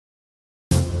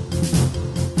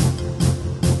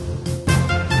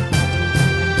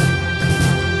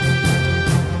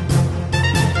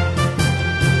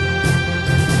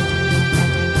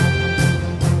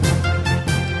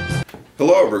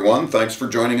Hello everyone, thanks for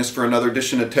joining us for another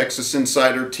edition of Texas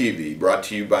Insider TV, brought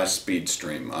to you by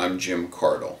SpeedStream. I'm Jim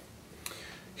Cardle.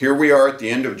 Here we are at the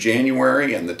end of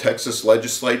January, and the Texas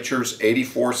legislature's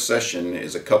 84th session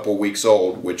is a couple weeks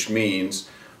old, which means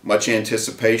much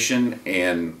anticipation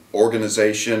and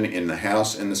organization in the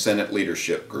House and the Senate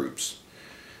leadership groups.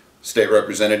 State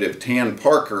Representative Tan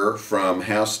Parker from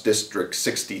House District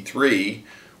 63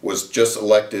 was just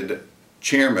elected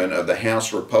chairman of the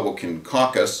House Republican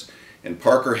Caucus, and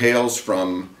Parker hails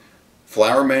from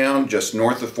Flower Mound, just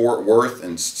north of Fort Worth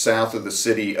and south of the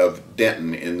city of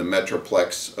Denton in the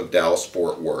Metroplex of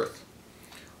Dallas-Fort Worth.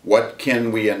 What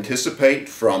can we anticipate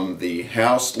from the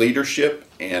House leadership,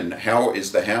 and how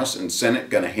is the House and Senate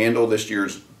going to handle this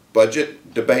year's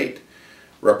budget debate?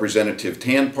 Representative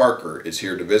Tan Parker is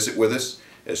here to visit with us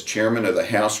as chairman of the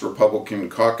House Republican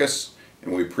Caucus,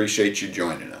 and we appreciate you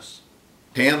joining us.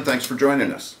 Tan, thanks for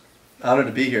joining us. Honored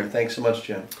to be here. Thanks so much,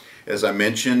 Jim. As I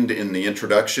mentioned in the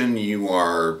introduction, you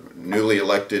are newly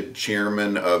elected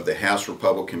chairman of the House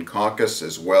Republican Caucus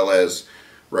as well as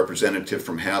representative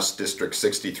from House District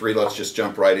 63. Let's just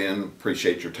jump right in.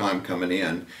 Appreciate your time coming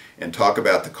in and talk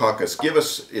about the caucus. Give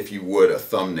us, if you would, a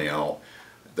thumbnail.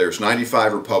 There's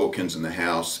 95 Republicans in the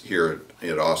House here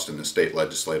at Austin, the state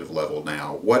legislative level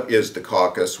now. What is the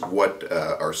caucus? What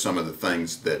are some of the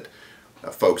things that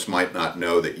folks might not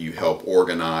know that you help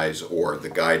organize, or the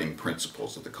guiding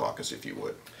principles of the caucus, if you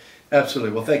would?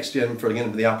 Absolutely. Well, thanks, Jim, for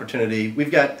again the opportunity. We've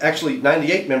got actually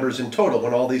 98 members in total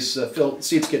when all these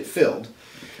seats get filled.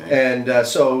 Okay. And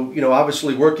so, you know,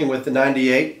 obviously working with the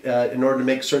 98 in order to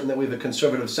make certain that we have a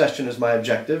conservative session is my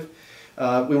objective.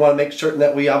 We want to make certain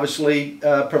that we obviously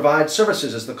provide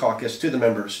services as the caucus to the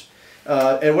members.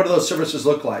 And what do those services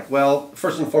look like? Well,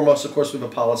 first and foremost, of course, we have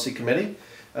a policy committee.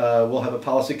 We'll have a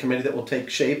policy committee that will take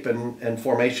shape and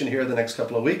formation here in the next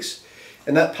couple of weeks.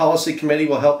 And that policy committee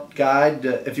will help guide,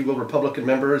 if you will, Republican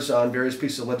members on various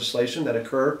pieces of legislation that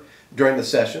occur during the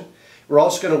session. We're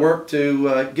also going to work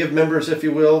to give members, if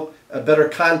you will, a better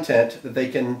content that they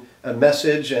can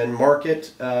message and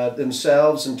market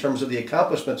themselves in terms of the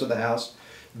accomplishments of the House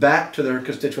back to their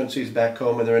constituencies back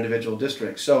home in their individual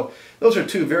districts. So those are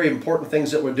two very important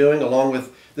things that we're doing, along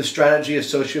with the strategy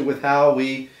associated with how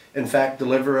we in fact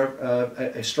deliver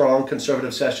a strong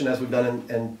conservative session as we've done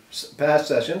in past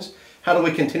sessions. How do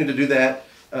we continue to do that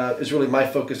is really my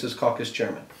focus as caucus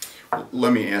chairman.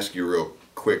 Let me ask you real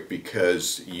quick,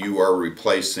 because you are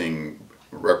replacing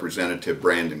Representative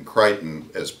Brandon Crichton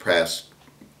as past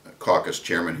caucus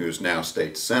chairman, who is now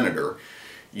state senator.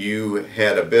 You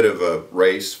had a bit of a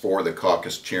race for the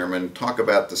caucus chairman. Talk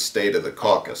about the state of the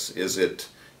caucus. Is it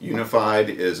unified?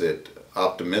 Is it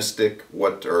optimistic?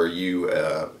 What are you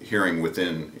hearing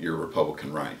within your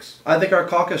Republican ranks? I think our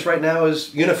caucus right now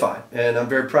is unified, and I'm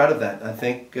very proud of that. I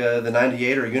think the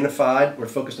 98 are unified. We're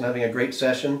focused on having a great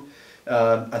session.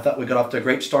 I thought we got off to a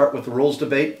great start with the rules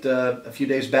debate a few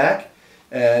days back,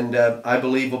 and I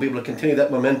believe we'll be able to continue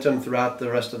that momentum throughout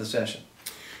the rest of the session.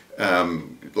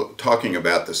 Talking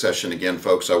about the session again,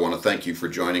 folks, I want to thank you for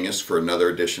joining us for another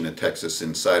edition of Texas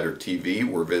Insider TV.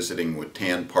 We're visiting with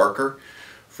Tan Parker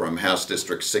from House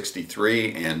District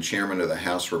 63 and chairman of the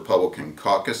House Republican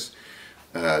Caucus.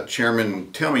 Chairman,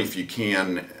 tell me, if you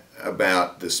can,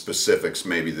 about the specifics,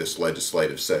 maybe this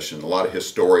legislative session. A lot of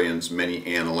historians, many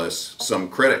analysts, some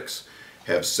critics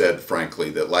have said, frankly,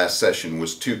 that last session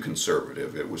was too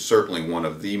conservative. It was certainly one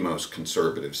of the most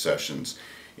conservative sessions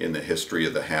in the history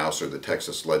of the House or the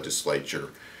Texas legislature.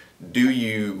 Do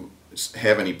you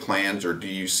have any plans, or do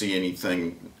you see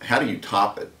anything? How do you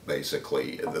top it,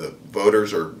 basically? The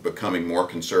voters are becoming more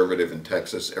conservative in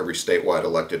Texas. Every statewide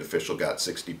elected official got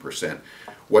 60%.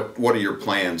 What are your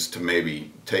plans to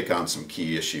maybe take on some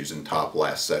key issues and top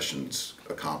last session's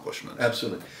accomplishments?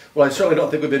 Absolutely. Well, I certainly don't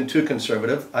think we've been too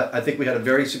conservative. I think we had a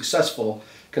very successful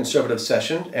conservative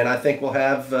session, and I think we'll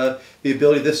have the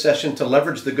ability this session to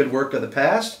leverage the good work of the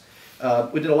past.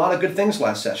 We did a lot of good things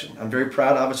last session. I'm very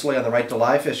proud, obviously, on the right to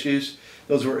life issues.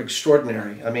 Those were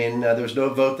extraordinary. I mean, there was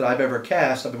no vote that I've ever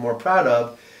cast I've been more proud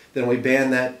of than we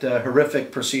banned that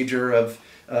horrific procedure of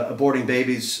aborting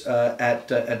babies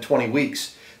at 20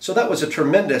 weeks. So that was a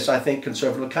tremendous, I think,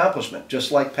 conservative accomplishment,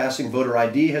 just like passing voter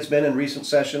ID has been in recent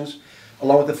sessions,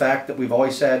 along with the fact that we've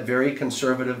always had very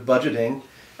conservative budgeting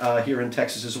here in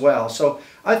Texas as well. So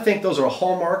I think those are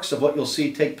hallmarks of what you'll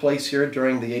see take place here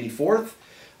during the 84th.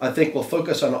 I think we'll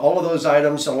focus on all of those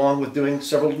items along with doing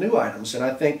several new items. And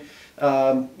I think,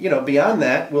 you know, beyond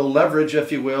that, we'll leverage,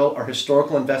 if you will, our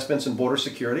historical investments in border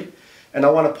security. And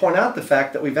I want to point out the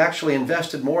fact that we've actually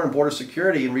invested more in border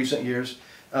security in recent years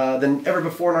than ever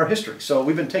before in our history. So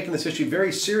we've been taking this issue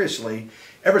very seriously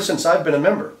ever since I've been a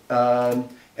member.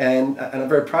 And I'm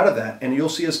very proud of that. And you'll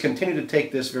see us continue to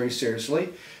take this very seriously,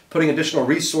 putting additional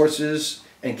resources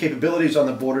and capabilities on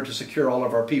the border to secure all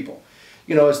of our people.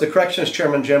 You know, as the Corrections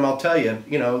Chairman, Jim, I'll tell you,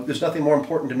 you know, there's nothing more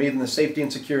important to me than the safety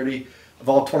and security of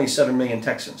all 27 million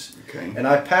Texans. Okay. And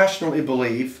I passionately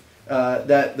believe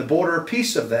that the border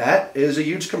piece of that is a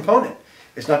huge component.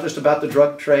 It's not just about the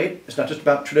drug trade. It's not just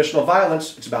about traditional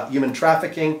violence. It's about human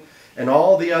trafficking and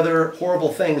all the other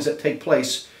horrible things that take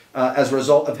place as a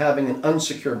result of having an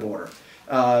unsecure border.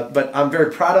 But I'm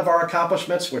very proud of our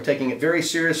accomplishments. We're taking it very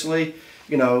seriously.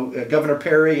 You know, Governor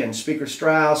Perry and Speaker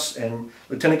Strauss and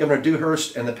Lieutenant Governor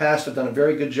Dewhurst in the past have done a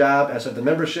very good job, as have the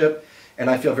membership. And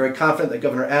I feel very confident that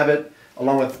Governor Abbott,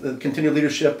 along with the continued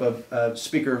leadership of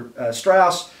Speaker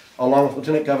Strauss, along with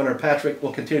Lieutenant Governor Patrick,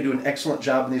 will continue to do an excellent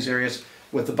job in these areas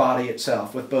with the body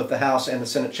itself, with both the House and the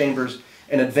Senate chambers,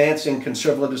 in advancing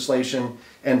conservative legislation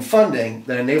and funding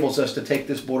that enables us to take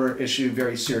this border issue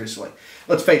very seriously.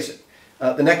 Let's face it,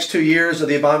 the next 2 years of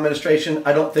the Obama administration,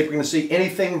 I don't think we're going to see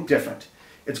anything different.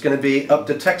 It's going to be up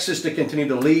to Texas to continue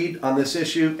to lead on this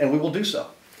issue, and we will do so.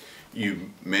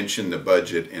 You mentioned the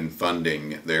budget and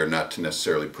funding there, not to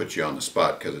necessarily put you on the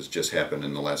spot because it's just happened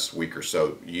in the last week or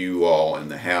so. You all in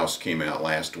the House came out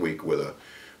last week with a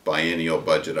biennial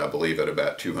budget, I believe, at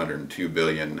about $202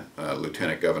 billion.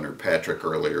 Lieutenant Governor Patrick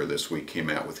earlier this week came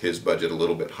out with his budget a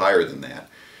little bit higher than that.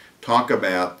 Talk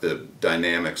about the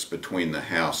dynamics between the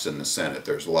House and the Senate.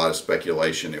 There's a lot of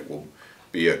speculation it will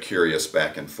be a curious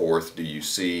back and forth. Do you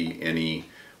see any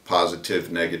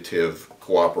positive, negative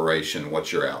cooperation?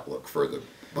 What's your outlook for the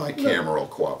bicameral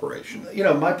cooperation? You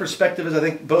know, my perspective is I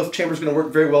think both chambers are going to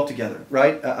work very well together,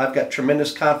 right? I've got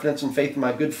tremendous confidence and faith in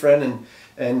my good friend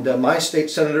and my state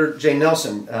senator, Jay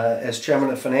Nelson, as chairman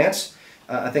of finance.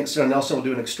 I think Senator Nelson will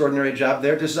do an extraordinary job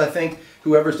there. This is, I think,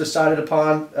 whoever's decided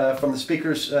upon from the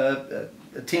speaker's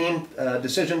team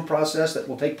decision process that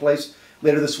will take place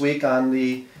later this week on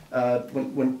the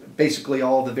when basically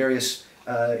all the various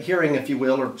hearing, if you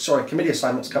will, or sorry, committee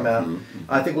assignments come out.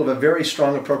 I think we'll have a very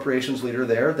strong appropriations leader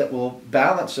there that will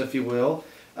balance, if you will,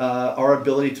 our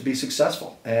ability to be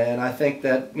successful. And I think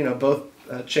that, you know, both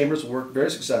chambers will work very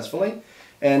successfully.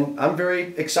 And I'm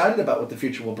very excited about what the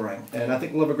future will bring. And I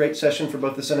think we'll have a great session for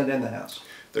both the Senate and the House.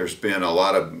 There's been a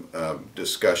lot of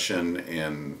discussion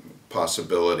and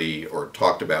possibility, or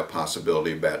talked about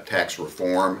possibility, about tax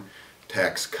reform,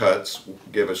 tax cuts.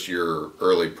 Give us your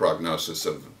early prognosis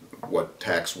of what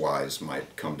tax-wise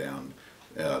might come down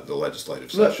the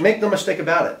legislative session. Look, make no mistake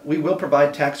about it. We will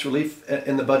provide tax relief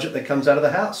in the budget that comes out of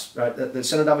the House. Right? The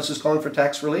Senate obviously is calling for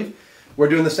tax relief. We're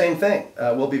doing the same thing.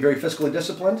 We'll be very fiscally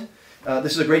disciplined.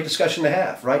 This is a great discussion to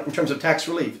have, right, in terms of tax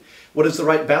relief. What is the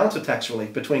right balance of tax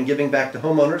relief between giving back to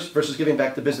homeowners versus giving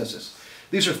back to businesses?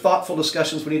 These are thoughtful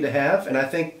discussions we need to have, and I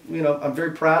think, you know, I'm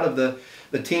very proud of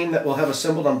the team that we'll have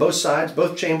assembled on both sides,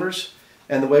 both chambers,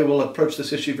 and the way we'll approach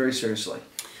this issue very seriously.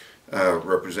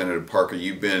 Representative Parker,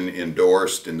 you've been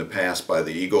endorsed in the past by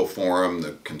the Eagle Forum,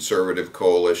 the Conservative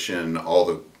Coalition, all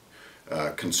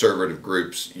the conservative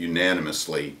groups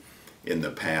unanimously in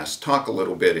the past. Talk a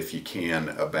little bit, if you can,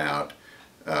 about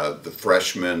the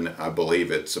freshmen. I believe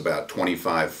it's about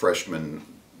 25 freshmen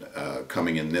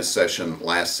coming in this session.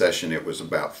 Last session it was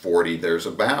about 40. There's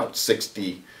about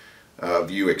 60 of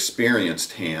you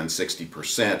experienced hands,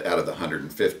 60% out of the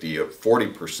 150.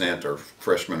 40% are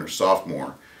freshmen or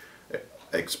sophomore.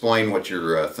 Explain what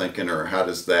you're thinking, or how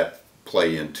does that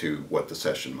play into what the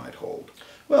session might hold?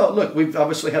 Well, look, we've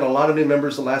obviously had a lot of new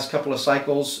members the last couple of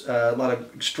cycles, a lot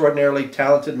of extraordinarily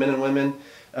talented men and women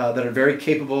that are very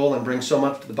capable and bring so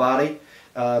much to the body.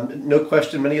 No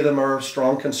question, many of them are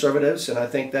strong conservatives, and I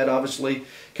think that obviously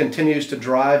continues to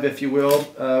drive, if you will,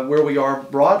 where we are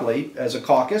broadly as a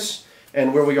caucus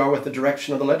and where we are with the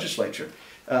direction of the legislature.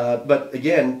 But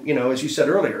again, you know, as you said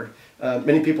earlier,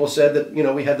 many people said that, you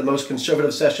know, we had the most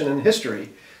conservative session in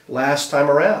history last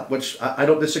time around, which I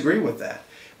don't disagree with that.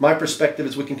 My perspective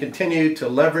is we can continue to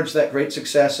leverage that great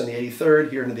success in the 83rd,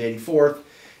 here into the 84th,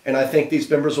 and I think these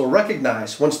members will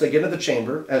recognize, once they get into the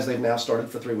chamber, as they've now started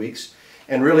for 3 weeks,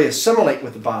 and really assimilate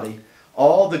with the body,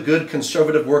 all the good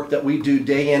conservative work that we do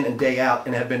day in and day out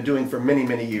and have been doing for many,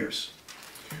 many years.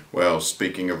 Well,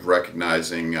 speaking of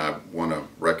recognizing, I want to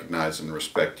recognize and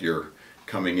respect your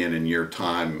coming in your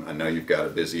time. I know you've got a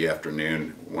busy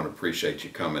afternoon. I want to appreciate you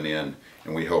coming in,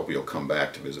 and we hope you'll come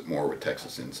back to visit more with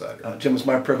Texas Insider. Jim, it's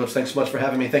my privilege. Thanks so much for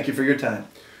having me. Thank you for your time.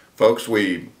 Folks,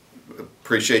 we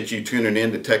appreciate you tuning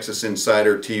in to Texas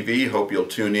Insider TV. Hope you'll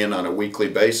tune in on a weekly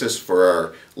basis for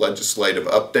our legislative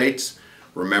updates.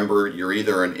 Remember, you're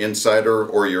either an insider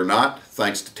or you're not.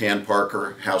 Thanks to Tan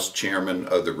Parker, House Chairman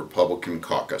of the Republican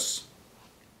Caucus.